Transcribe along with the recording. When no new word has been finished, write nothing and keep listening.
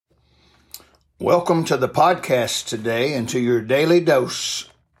Welcome to the podcast today and to your daily dose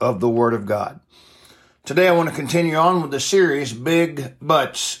of the Word of God. Today I want to continue on with the series, Big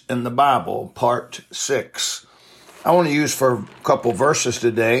Butts in the Bible, Part 6. I want to use for a couple verses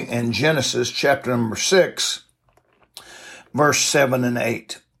today in Genesis chapter number 6, verse 7 and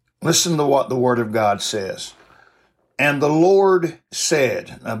 8. Listen to what the Word of God says. And the Lord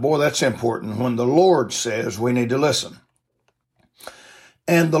said, now boy, that's important. When the Lord says, we need to listen.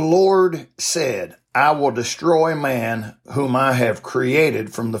 And the Lord said, I will destroy man whom I have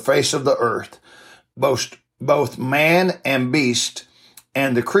created from the face of the earth, both man and beast,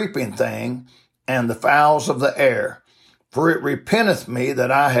 and the creeping thing, and the fowls of the air. For it repenteth me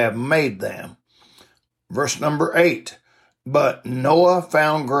that I have made them. Verse number 8, but Noah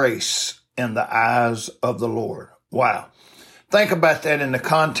found grace in the eyes of the Lord. Wow. Think about that in the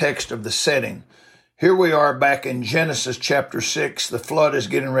context of the setting. Here we are back in Genesis chapter 6. The flood is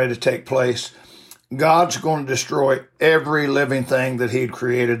getting ready to take place. God's going to destroy every living thing that he'd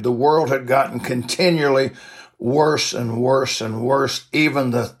created. The world had gotten continually worse and worse and worse.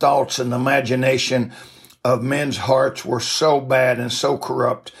 Even the thoughts and imagination of men's hearts were so bad and so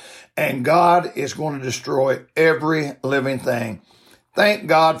corrupt. And God is going to destroy every living thing. Thank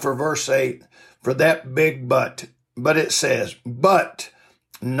God for verse 8, for that big but. But it says, but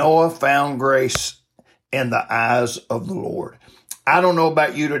Noah found grace in the eyes of the Lord. I don't know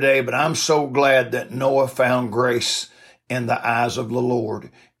about you today, but I'm so glad that Noah found grace in the eyes of the Lord.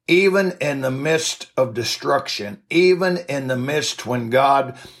 Even in the midst of destruction, even in the midst when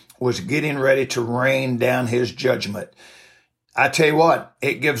God was getting ready to rain down his judgment. I tell you what,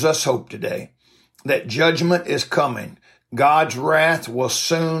 it gives us hope today that judgment is coming. God's wrath will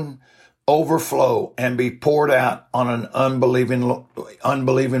soon overflow and be poured out on an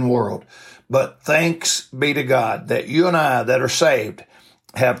unbelieving world. But thanks be to God that you and I that are saved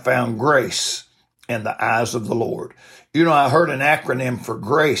have found grace in the eyes of the Lord. You know, I heard an acronym for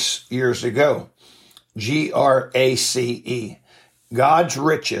grace years ago, GRACE, God's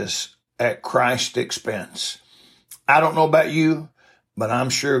riches at Christ's expense. I don't know about you, but I'm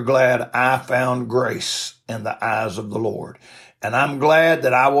sure glad I found grace in the eyes of the Lord. And I'm glad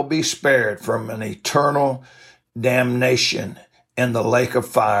that I will be spared from an eternal damnation in the lake of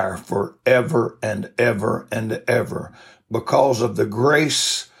fire forever and ever and ever because of the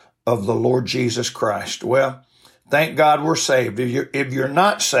grace of the Lord Jesus Christ. Well, thank God we're saved. If you're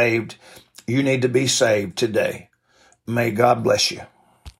not saved, you need to be saved today. May God bless you.